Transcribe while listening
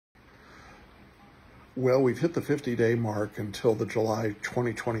Well, we've hit the 50-day mark until the July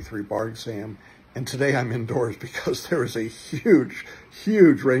 2023 bar exam, and today I'm indoors because there is a huge,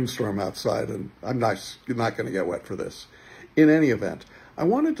 huge rainstorm outside, and I'm not going to get wet for this. In any event, I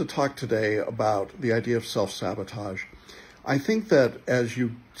wanted to talk today about the idea of self-sabotage. I think that as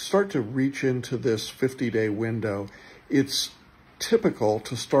you start to reach into this 50-day window, it's typical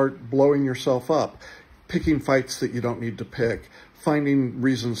to start blowing yourself up, picking fights that you don't need to pick, finding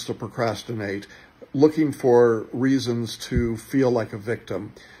reasons to procrastinate, looking for reasons to feel like a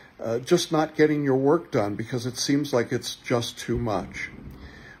victim, just not getting your work done because it seems like it's just too much.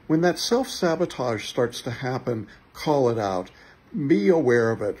 When that self-sabotage starts to happen, call it out. Be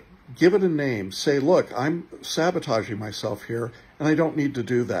aware of it. Give it a name. Say, look, I'm sabotaging myself here, and I don't need to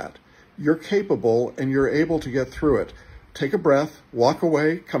do that. You're capable, and you're able to get through it. Take a breath, walk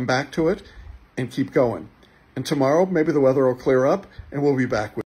away, come back to it, and keep going. And tomorrow, maybe the weather will clear up, and we'll be back with